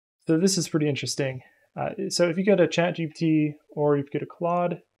So this is pretty interesting. So if you go to ChatGPT or if you go to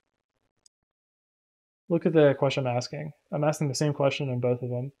Claude, look at the question I'm asking. I'm asking the same question in both of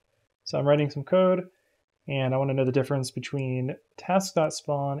them. So I'm writing some code, and I want to know the difference between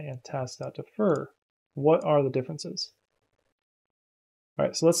task.spawn and task.defer. What are the differences? All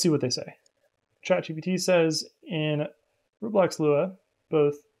right, so let's see what they say. ChatGPT says in Roblox Lua,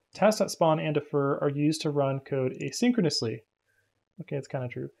 both task.spawn and defer are used to run code asynchronously. Okay, it's kind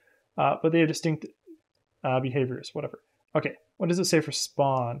of true. But they have distinct behaviors, whatever. Okay, what does it say for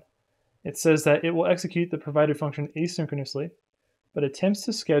spawn? It says that it will execute the provided function asynchronously, but attempts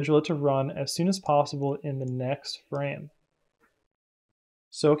to schedule it to run as soon as possible in the next frame.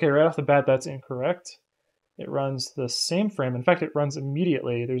 So, okay, right off the bat, that's incorrect. It runs the same frame. In fact, it runs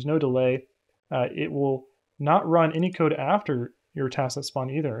immediately. There's no delay. It will not run any code after your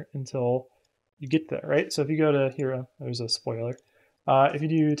task.spawn either until you get there, right? So if you go to here, there's a spoiler. If you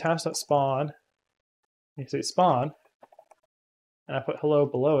do task.spawn, you say spawn, and I put hello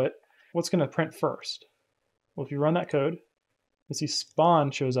below it, what's going to print first? Well, if you run that code, you see spawn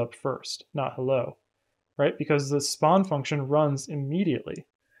shows up first, not hello, right? Because the spawn function runs immediately.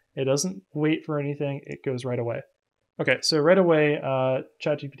 It doesn't wait for anything, it goes right away. Okay, so right away,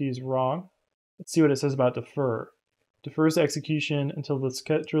 ChatGPT is wrong. Let's see what it says about defer. Defers execution until the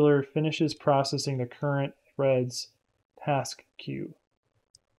scheduler finishes processing the current thread's task queue.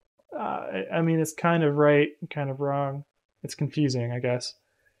 I mean, it's kind of right, kind of wrong. It's confusing, I guess.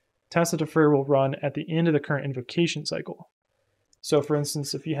 Task.defer will run at the end of the current invocation cycle. So for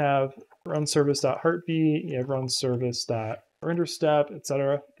instance, if you have run service.heartbeat, you have run service.renderstep,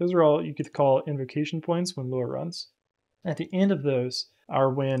 etc. Those are all you could call invocation points when Lua runs. At the end of those are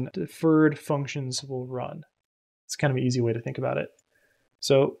when deferred functions will run. It's kind of an easy way to think about it.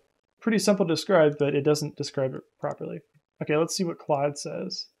 So pretty simple to describe, but it doesn't describe it properly. Okay, let's see what Claude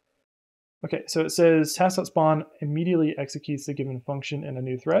says. Okay, so it says task.spawn immediately executes the given function in a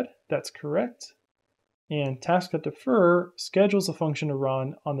new thread. That's correct. And task.defer schedules a function to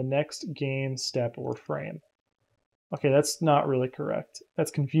run on the next game, step, or frame. Okay, that's not really correct.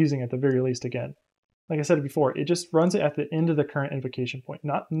 That's confusing at the very least again. Like I said before, it just runs it at the end of the current invocation point,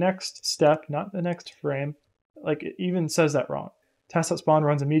 not next step, not the next frame. Like it even says that wrong. Task.spawn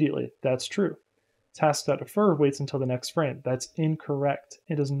runs immediately. That's true. Task.defer waits until the next frame. That's incorrect.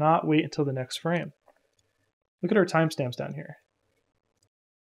 It does not wait until the next frame. Look at our timestamps down here.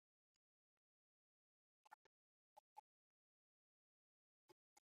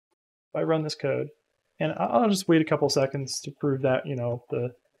 If I run this code, and I'll just wait a couple seconds to prove that,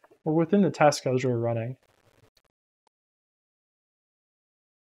 we're within the task scheduler running.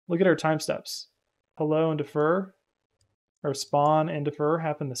 Look at our time steps. Hello and defer, or spawn and defer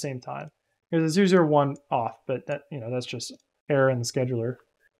happen the same time. There's a 001 off, but that's just error in the scheduler.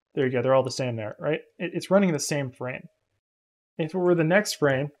 There you go, they're all the same there, right? It's running the same frame. If it were the next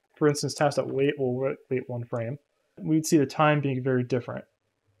frame, for instance, task.wait will wait one frame, we'd see the time being very different.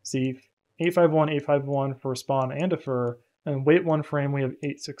 See 851, 851 for spawn and defer, and wait one frame, we have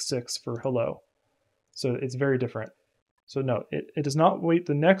 866 for hello. So it's very different. So no, it does not wait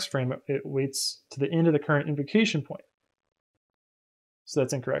the next frame, it waits to the end of the current invocation point. So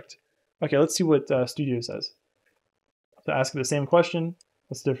that's incorrect. Okay, let's see what Studio says. To ask the same question,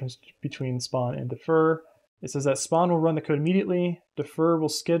 what's the difference between spawn and defer? It says that spawn will run the code immediately, defer will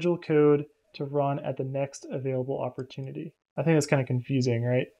schedule code to run at the next available opportunity. I think that's kind of confusing,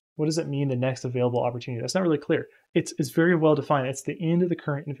 right? What does it mean, the next available opportunity? That's not really clear. It's very well defined. It's the end of the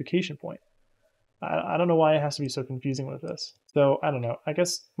current invocation point. I don't know why it has to be so confusing with this. So I don't know. I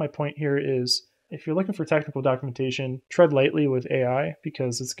guess my point here is if you're looking for technical documentation, tread lightly with AI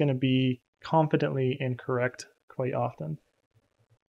because it's going to be confidently incorrect quite often.